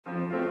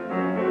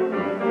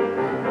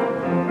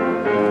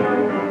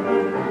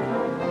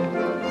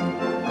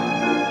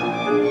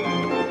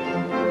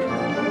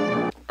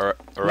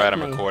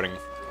Chat, I'm recording.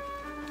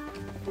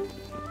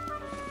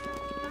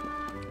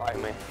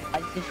 Fight me. I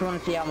just want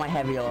to see how my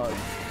heavy looks.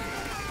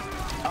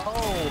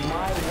 Oh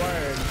my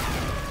word.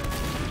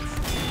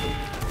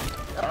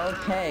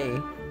 Okay.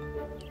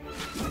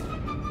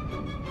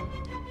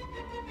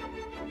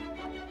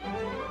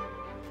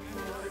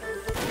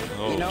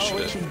 Oh, you know shit.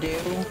 what we should do?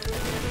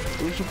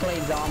 We should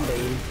play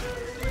zombies.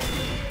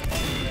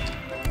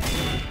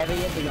 Heavy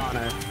hit the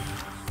honor.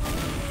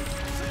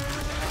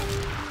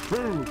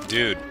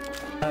 Dude,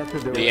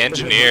 the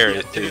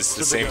engineer is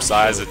the same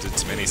size as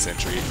its mini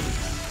sentry.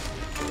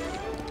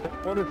 I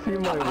want to see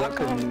my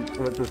weapon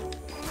with this.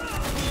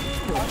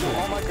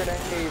 All my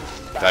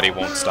grenades. That he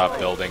won't stop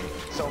building.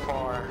 So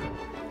far.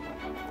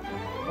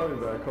 I'll be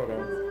back, hold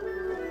on.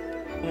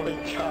 Oh my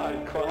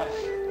god, Clash.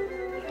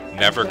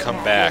 Never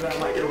come back.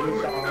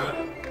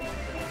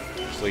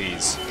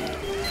 Please. I'm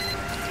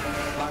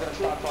not gonna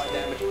stop flight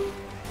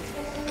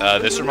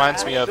damage. This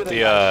reminds me of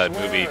the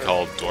movie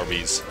called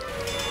Dorbies,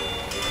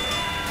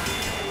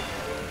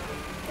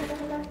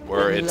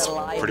 where it's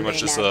pretty much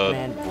just a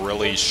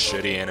really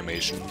shitty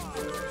animation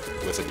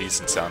with a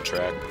decent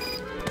soundtrack,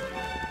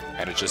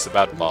 and it's just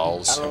about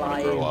balls who want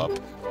to grow up.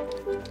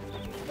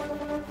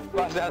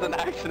 Clash, that's an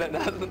accident,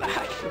 that's an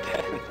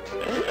accident.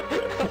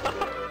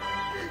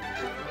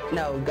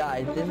 No,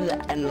 guys, this is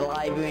a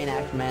live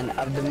reenactment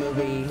of the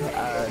movie,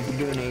 The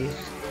Goonies.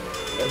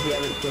 If you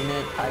haven't seen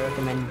it, I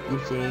recommend you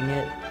seeing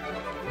it.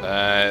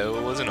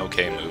 It was an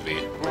okay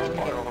movie.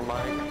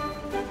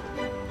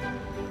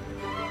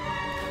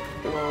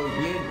 Well,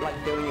 you like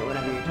doing it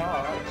whenever you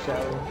talk, so...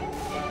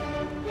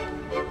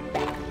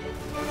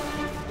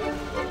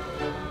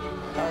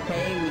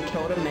 Okay, we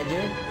killed a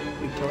midget.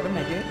 We killed a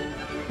midget.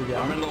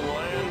 I'm in the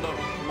land of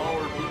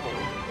smaller people.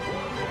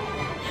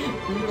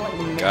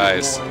 Like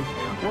Guys.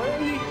 Where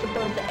are you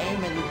supposed to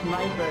aim as a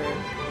sniper?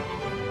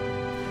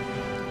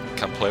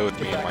 Come play with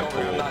me in my I'm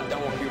pool. not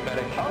done with you,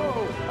 medic.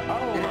 Oh.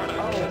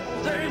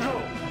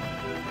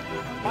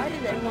 Why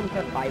does everyone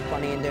put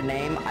iFunny in their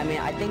name? I mean,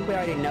 I think we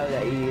already know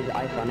that you use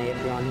iFunny if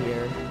you're on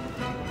here.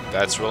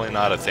 That's really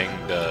not a thing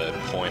to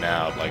point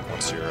out, like,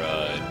 once you're,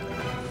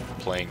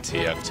 playing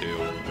TF2.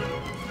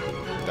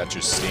 That's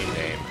your Steam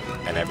name,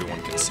 and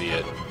everyone can see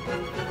it.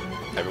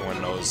 Everyone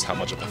knows how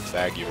much of a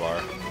fag you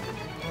are.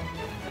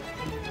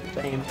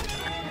 Same.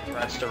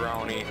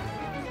 Restaurant-y.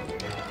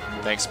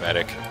 Thanks,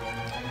 medic.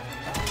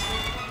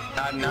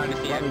 Now to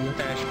see him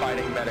finish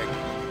fighting medic.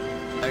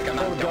 Like, I'm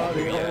Oh not done god,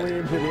 with the you yet. only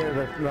engineer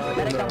that's not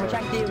Medic, in I'll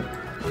protect you.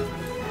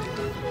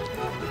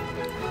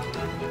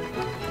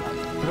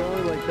 There's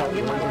only like that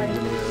Give my one life.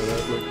 engineer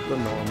that looks the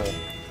normal.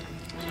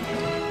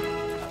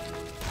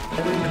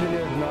 Every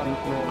engineer's not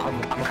normal.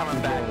 I'm coming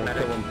back,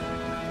 medic.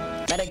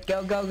 Medic, go,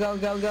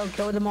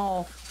 kill them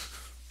all.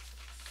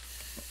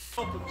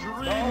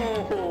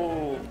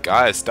 Oh!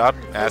 Guys, stop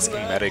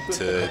asking medic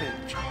to,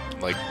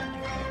 like,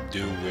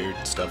 do weird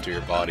stuff to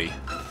your body.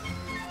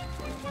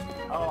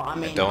 Oh, I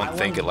mean, Don't I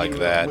think it wouldn't like do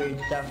that.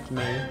 Weird stuff to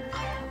me,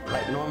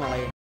 like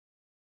normally.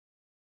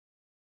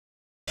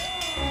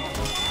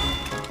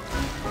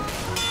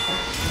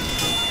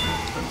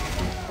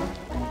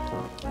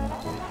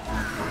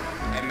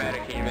 Hey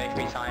medic, can you make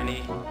me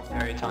tiny?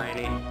 Very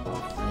tiny.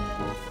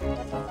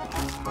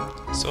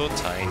 So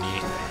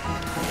tiny.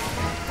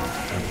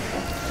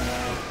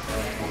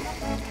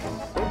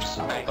 Oops.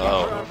 Hey,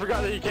 Oh. I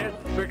forgot that you can't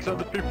fix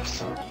other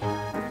people's.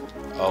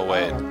 Oh,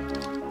 wait.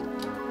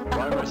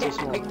 Why am I so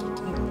small?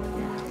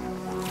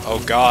 Oh,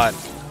 God.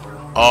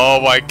 Oh,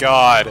 my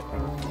God.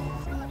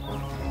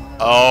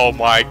 Oh,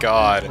 my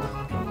God.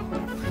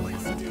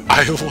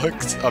 I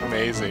looked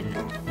amazing.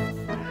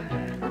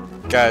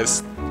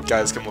 Guys,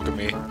 come look at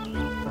me.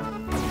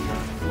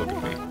 Look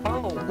at me.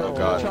 Oh,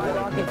 God. Try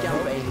rocket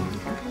jumping.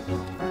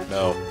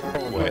 No.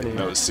 Wait,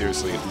 no,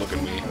 seriously, look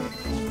at me.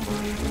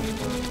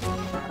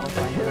 I'll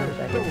find it in a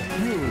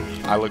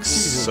second. I look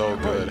so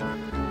good.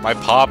 My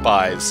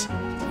Popeyes.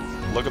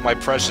 Look at my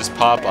precious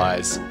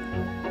Popeyes.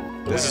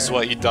 This is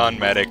what you done,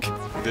 medic.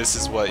 This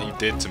is what you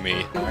did to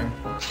me.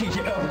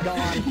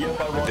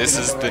 This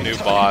is the new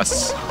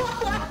boss.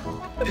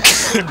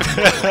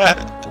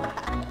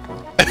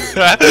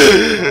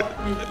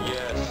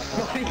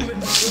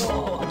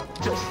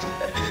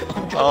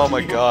 Oh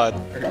my god.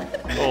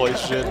 Holy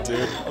shit,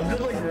 dude. I'm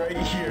just like right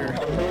here.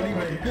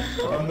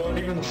 I'm not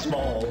even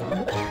small.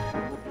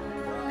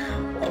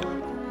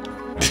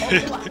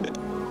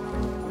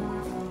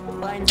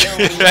 Find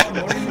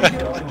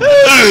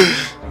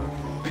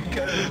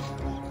Because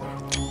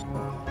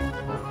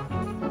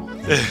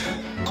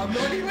I'm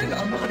not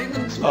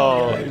even small.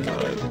 Oh guys.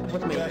 god.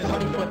 with me. Guys,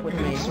 Somebody I'm flip not with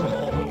even me.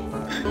 small.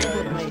 Flip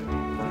with me.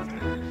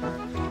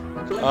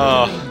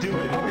 Oh. Do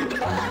it.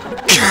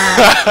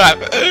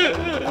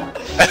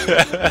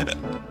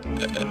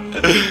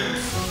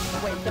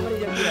 Wait, somebody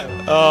did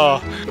go.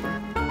 Oh.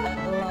 I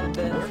love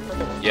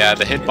this. Yeah,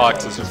 the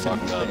hitboxes are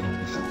fucked up.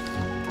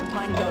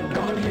 Pine gun,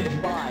 go to the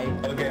spy.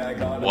 Okay, I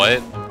got it. What?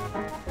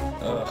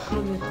 Go to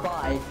the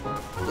spy.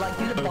 Like,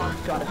 do the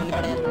box shot if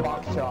anybody has the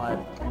box shot.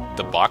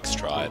 The box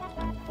trot?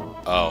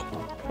 Oh.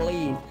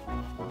 Please.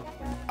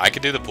 I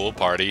could do the pool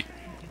party.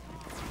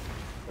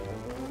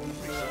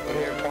 I'm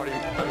here, party.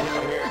 I'm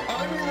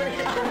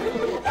here.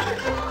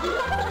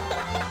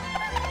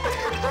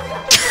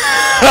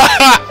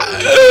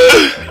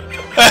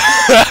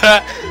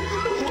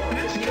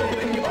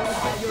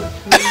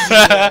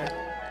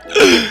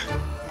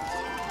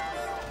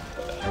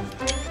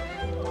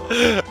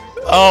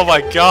 Oh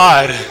my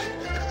god.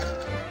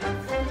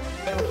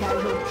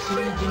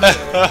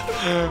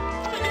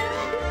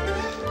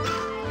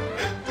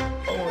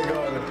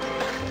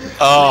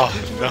 Oh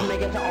no.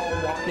 Make it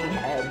all walking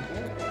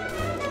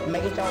heads.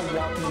 Make it all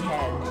walking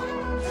heads.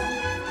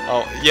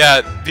 Oh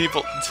yeah,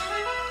 people.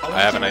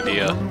 I have an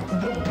idea.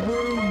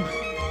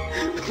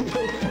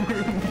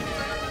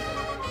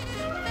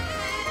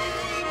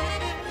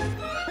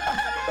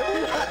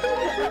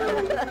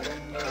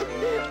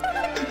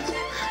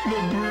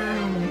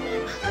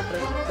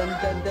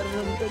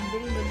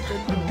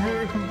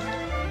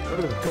 What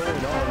is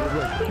going on? There's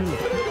like two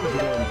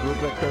drones.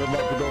 Looks like they're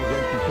about to go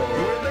against each other.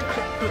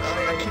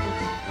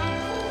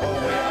 Oh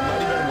wait, I'm not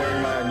even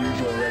wearing my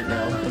unusual right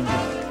now.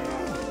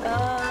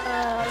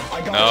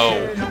 I got No.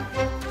 scared.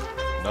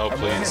 No,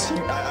 I'm wearing a please.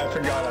 team- I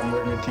forgot I'm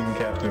wearing a team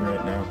captain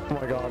right now. Oh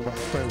my god, my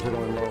friends are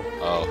going low.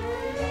 Oh.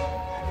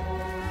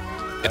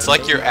 It's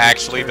like you're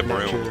actually the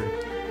broom.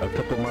 A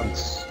couple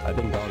months, I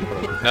think down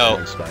for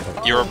No,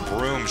 you're a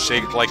broom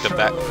shaped like the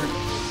vac.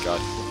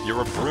 God,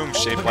 you're a broom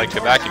shaped like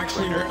the vacuum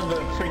cleaner. Where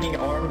the freaking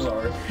arms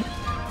are.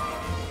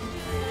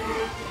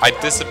 I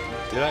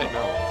Did I?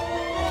 No.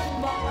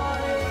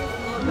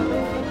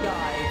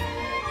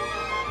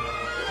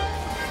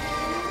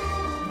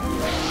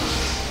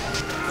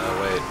 Oh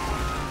wait.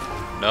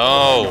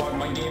 No. God,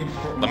 my game-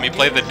 Let me my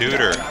play game the is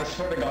duder. dying. I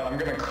swear to God, I'm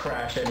gonna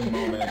crash any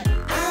moment.